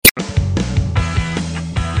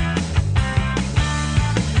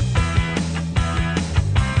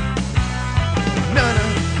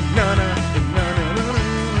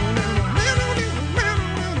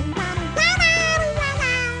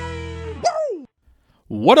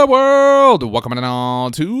Whaddup World! Welcome on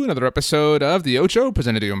all to another episode of the Ocho,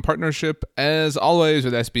 presented to you in partnership, as always,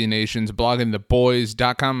 with SB Nation's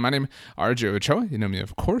bloggingtheboys.com. My name is RJ Ocho. You know me,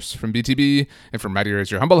 of course, from BTB, and from right here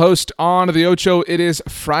as your humble host on the Ocho. It is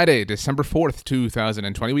Friday, December 4th,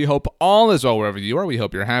 2020. We hope all is well wherever you are. We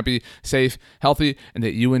hope you're happy, safe, healthy, and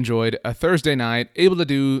that you enjoyed a Thursday night, able to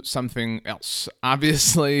do something else.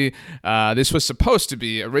 Obviously, this was supposed to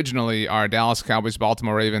be originally our Dallas Cowboys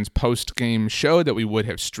Baltimore Ravens post-game show that we would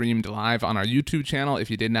have streamed live on our YouTube channel. If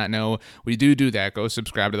you did not know, we do that. Go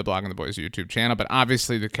subscribe to the Blogging the Boys YouTube channel. But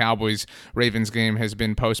obviously, the Cowboys-Ravens game has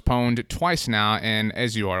been postponed twice now, and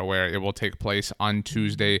as you are aware, it will take place on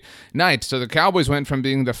Tuesday night. So the Cowboys went from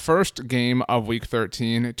being the first game of Week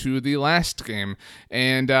 13 to the last game.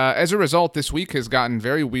 And as a result, this week has gotten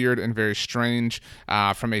very weird and very strange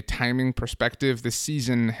from a timing perspective. This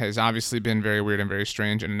season has obviously been very weird and very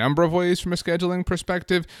strange in a number of ways from a scheduling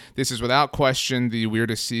perspective. This is without question the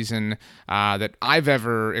weirdest season that I've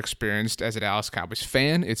ever experienced as a Dallas Cowboys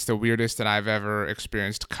fan. It's the weirdest that I've ever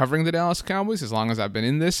experienced covering the Dallas Cowboys as long as I've been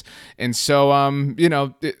in this. And so,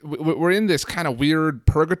 we're in this kind of weird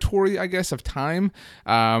purgatory, I guess, of time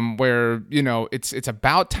where, it's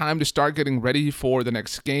about time to start getting ready for the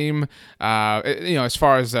next game, as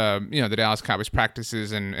far as, the Dallas Cowboys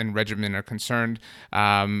practices and regimen are concerned.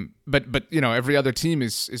 But every other team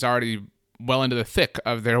is already well into the thick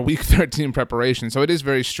of their Week 13 preparation. So it is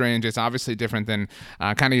very strange. It's obviously different than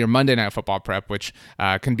kind of your Monday Night Football prep, which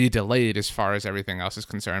can be delayed as far as everything else is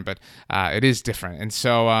concerned, but it is different. And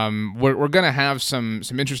so we're going to have some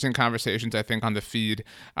interesting conversations, I think, on the feed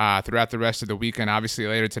throughout the rest of the weekend. Obviously,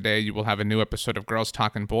 later today, you will have a new episode of Girls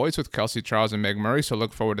Talking Boys with Kelsey Charles and Meg Murray, so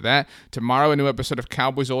look forward to that. Tomorrow, a new episode of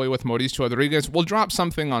Cowboys Only with Mauricio Rodriguez. We'll drop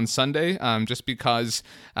something on Sunday just because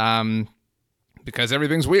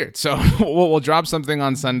everything's weird. So we'll drop something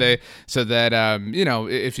on Sunday so that,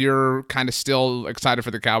 if you're kind of still excited for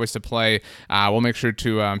the Cowboys to play, we'll make sure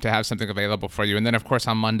to have something available for you. And then, of course,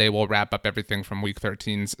 on Monday, we'll wrap up everything from Week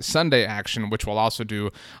 13's Sunday action, which we'll also do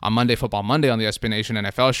on Monday Football Monday on the SB Nation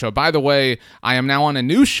NFL show. By the way, I am now on a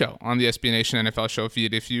new show on the SB Nation NFL show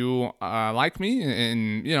feed. If you like me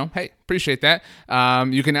and, hey, appreciate that.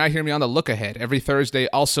 You can now hear me on the Look Ahead every Thursday,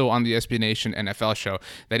 also on the SB Nation NFL show.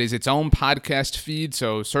 That is its own podcast feed,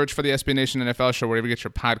 so search for the SB Nation NFL show wherever you get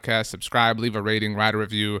your podcast, subscribe, leave a rating, write a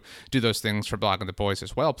review, do those things for Blogging the Boys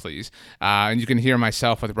as well, please. And you can hear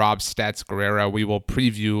myself with Rob Stats Guerrero. We will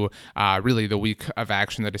preview really the week of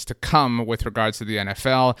action that is to come with regards to the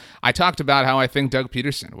NFL. I talked about how I think Doug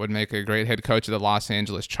Peterson would make a great head coach of the Los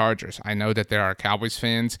Angeles Chargers. I know that there are Cowboys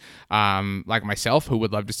fans like myself who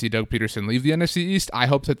would love to see Doug Peterson leave the NFC East. I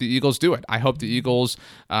hope that the Eagles do it. I hope the Eagles,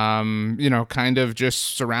 kind of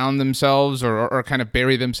just surround themselves or kind of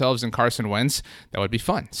bury themselves in Carson Wentz. That would be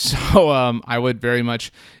fun. So I would very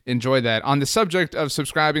much enjoy that. On the subject of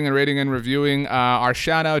subscribing and rating and reviewing, our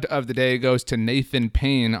shout out of the day goes to Nathan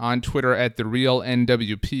Payne on Twitter at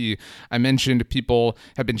 @TheRealNWP. I mentioned people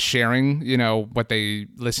have been sharing, what they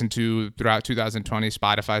listened to throughout 2020.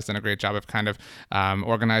 Spotify's done a great job of kind of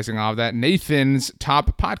organizing all of that. Nathan's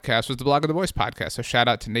top podcast was the Blog of the Boys podcast. So shout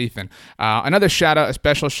out to Nathan. Another shout out, a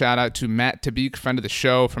special shout out to Matt Tabik, friend of the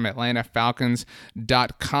show from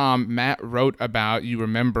AtlantaFalcons.com. Matt wrote about, you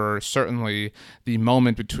remember certainly the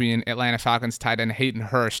moment between Atlanta Falcons tight end Hayden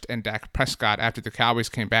Hurst and Dak Prescott after the Cowboys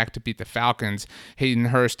came back to beat the Falcons. Hayden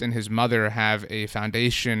Hurst and his mother have a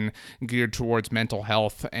foundation geared towards mental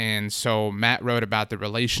health, and so Matt wrote about the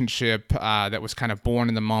relationship that was kind of born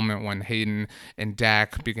in the moment when Hayden and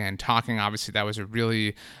Dak began talking. Obviously, that was a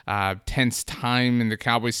really tense time in the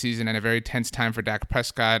Cowboys season and a very tense time for Dak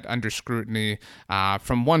Prescott, under scrutiny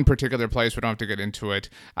from one particular place. We don't have to get into it,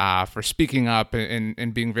 for speaking up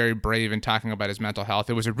and being very brave and talking about his mental health.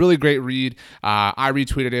 It was a really great read. I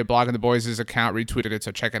retweeted it. Blogging the Boys' account retweeted it,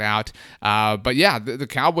 so check it out. But yeah, the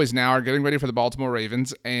Cowboys now are getting ready for the Baltimore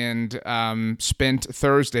Ravens and spent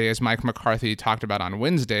Thursday, as Mike McCarthy talked about on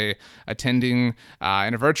Wednesday, attending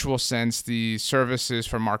in a virtual sense the services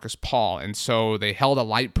for Marcus Paul. And so they held a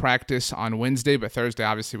light practice on Wednesday, but Thursday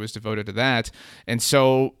obviously was devoted to that. And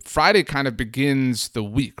so Friday kind of begins the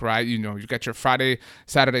week, right? You've got your Friday,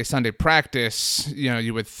 Saturday, Sunday practice,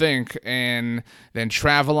 you would think, and then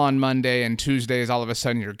travel on Monday, and Tuesday is all of a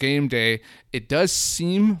sudden your game day. It does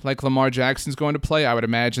seem like Lamar Jackson's going to play. I would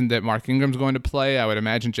imagine that Mark Ingram's going to play. I would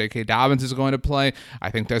imagine J.K. Dobbins is going to play.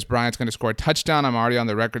 I think Des Bryant's going to score a touchdown. I'm already on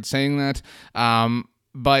the record saying that.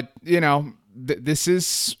 But, this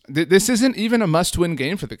isn't even a must-win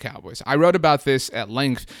game for the Cowboys. I wrote about this at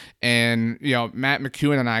length, and Matt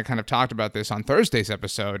McEwen and I kind of talked about this on Thursday's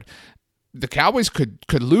episode. The Cowboys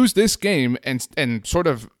could lose this game and sort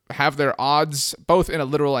of have their odds, both in a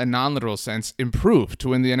literal and non-literal sense, improve to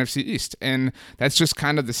win the NFC East. And that's just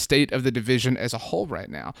kind of the state of the division as a whole right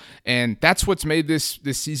now. And that's what's made this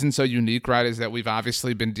season so unique, right, is that we've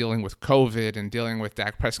obviously been dealing with COVID and dealing with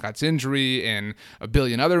Dak Prescott's injury and a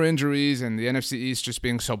billion other injuries, and the NFC East just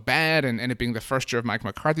being so bad, and it being the first year of Mike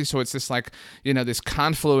McCarthy. So it's this like, this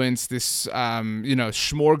confluence, this,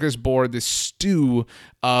 smorgasbord, this stew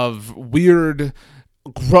of weird,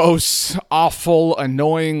 gross, awful,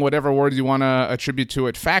 annoying, whatever word you want to attribute to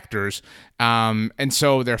it, factors. And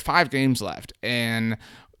so there are 5 games left. And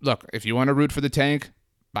look, if you want to root for the tank,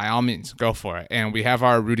 by all means, go for it. And we have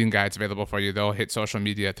our rooting guides available for you. They'll hit social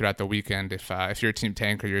media throughout the weekend if your team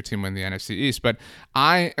tank or your team win the NFC East. But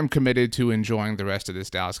I am committed to enjoying the rest of this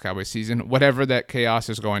Dallas Cowboys season, whatever that chaos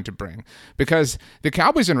is going to bring. Because the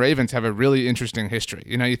Cowboys and Ravens have a really interesting history.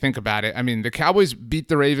 You think about it. I mean, the Cowboys beat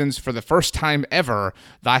the Ravens for the first time ever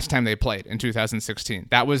last time they played in 2016.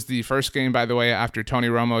 That was the first game, by the way, after Tony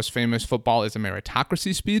Romo's famous "football is a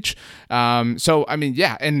meritocracy" speech. And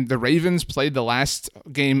the Ravens played the last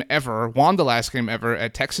won the last game ever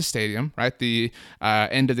at Texas Stadium, right? The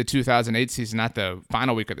end of the 2008 season, not the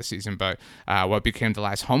final week of the season, but what became the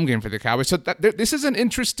last home game for the Cowboys. So this is an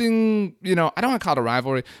interesting, I don't want to call it a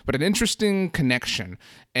rivalry, but an interesting connection.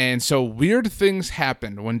 And so weird things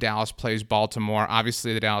happened when Dallas plays Baltimore.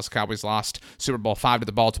 Obviously, the Dallas Cowboys lost Super Bowl V to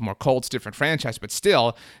the Baltimore Colts, different franchise, but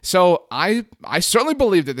still. So I certainly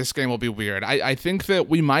believe that this game will be weird. I think that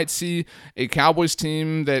we might see a Cowboys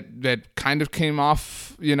team that kind of came off,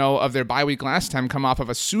 of their bye week last time, come off of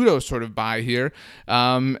a pseudo sort of bye here.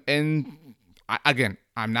 Again,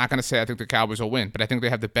 I'm not going to say I think the Cowboys will win, but I think they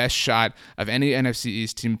have the best shot of any NFC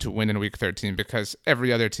East team to win in Week 13 because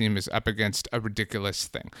every other team is up against a ridiculous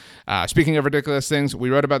thing. Speaking of ridiculous things, we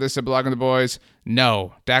wrote about this at Blogging the Boys.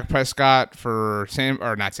 No. Dak Prescott for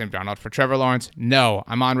not Sam Darnold, for Trevor Lawrence. No.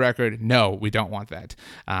 I'm on record. No, we don't want that.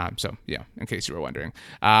 In case you were wondering.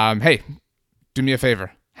 Hey, do me a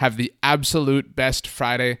favor. Have the absolute best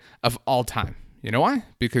Friday of all time. You know why?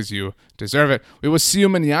 Because you deserve it. We will see you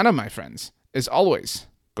mañana, my friends. As always,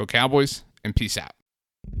 go Cowboys and peace out.